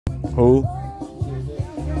Who?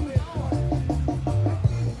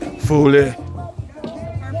 Foolie.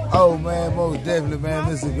 Oh man, most definitely, man.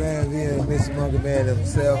 Mr. Granville, Mr. Monkey Man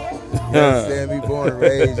himself. You understand me? Born and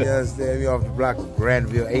raised, you understand me? Off the block of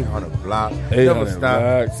Granville, 800 block. 800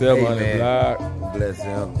 block, 700 block. Bless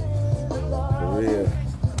him. For real.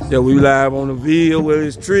 Yeah, we live on the Ville with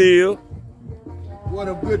his trill. What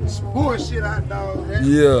a good bullshit hot dog.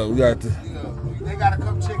 Yeah, we got the. They gotta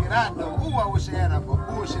come check it out though. Ooh, I wish I had a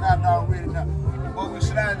bullshit hot dog ready now. But we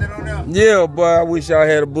slide that on there. Yeah, boy, I wish y'all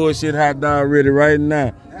had a bullshit hot dog ready right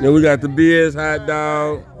now. Yeah, we got the BS hot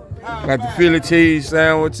dog, got the Philly cheese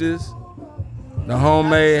sandwiches, the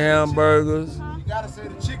homemade hamburgers. You gotta say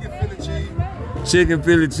the chicken Philly cheese. Chicken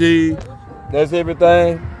Philly cheese. That's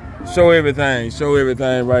everything. Show everything. Show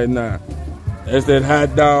everything right now. That's that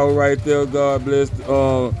hot dog right there. God bless.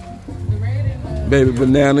 Baby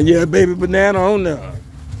banana. Yeah, baby banana on there.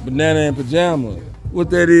 Banana and pajamas. What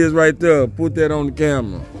that is right there. Put that on the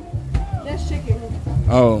camera. That's chicken.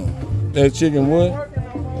 Oh, that chicken what?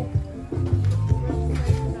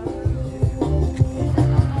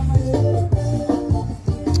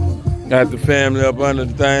 Got the family up under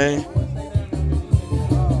the thing.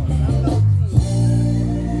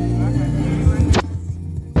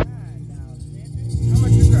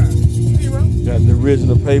 Got the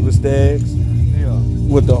original paper stacks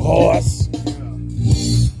with the horse.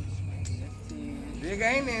 Big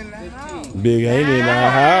ain't in the house. Big ain't in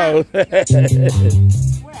our house.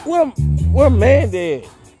 Where man dead?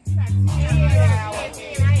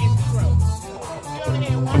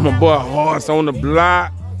 My boy Horse on the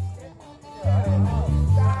block.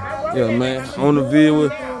 Yeah, man. On the Ville.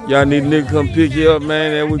 Y'all need a nigga come pick you up,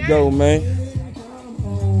 man. There we go, man.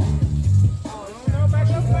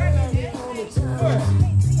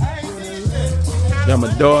 Got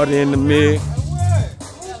my daughter in the mix.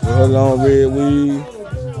 With her long red weave.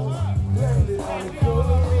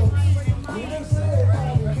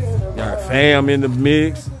 Got fam in the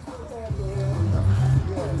mix.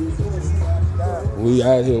 We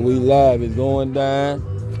out here, we live, it's going down.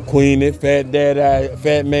 Queenie, fat dad,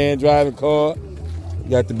 fat man driving car.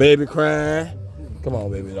 Got the baby crying. Come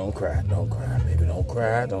on, baby, don't cry, baby, don't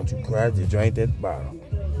cry, don't you cry, just drink that bottle.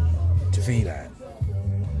 Put your feet out.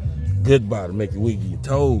 Good bottle, make you wiggle your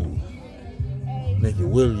toes. Make you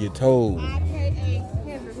wiggle your toes.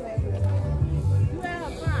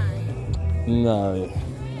 Nah.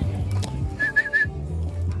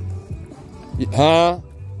 Huh?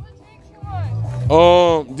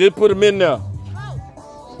 Just put them in there.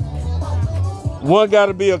 One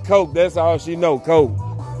gotta be a Coke, that's all she know, Coke.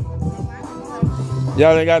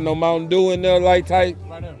 Y'all ain't got no Mountain Dew in there, light type?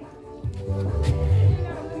 Right there.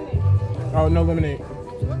 Oh, no lemonade.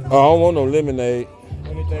 Oh, I don't want no lemonade.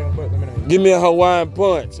 Anything but lemonade. Give me a Hawaiian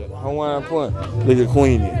punch. Hawaiian punch. Look at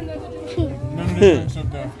Queenie. None of this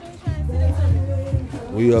up there.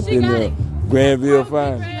 We up in the Granville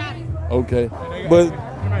Fine. Okay. But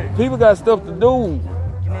people got stuff to do.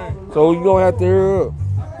 So you gonna have to hurry up.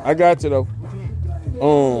 I got you though.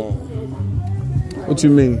 What you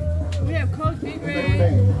mean? We have Coke, Big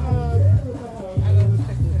Red.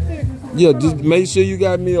 Yeah, just make sure you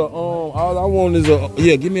got me a all I want is a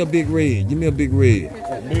give me a Big Red. Give me a Big Red.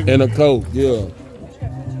 And a Coke, yeah.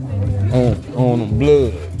 On the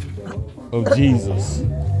blood of Jesus.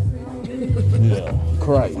 Yeah.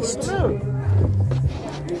 Christ.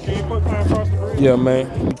 Yeah,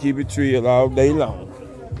 man. Keep it real all day long.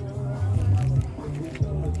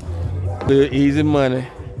 Little easy money.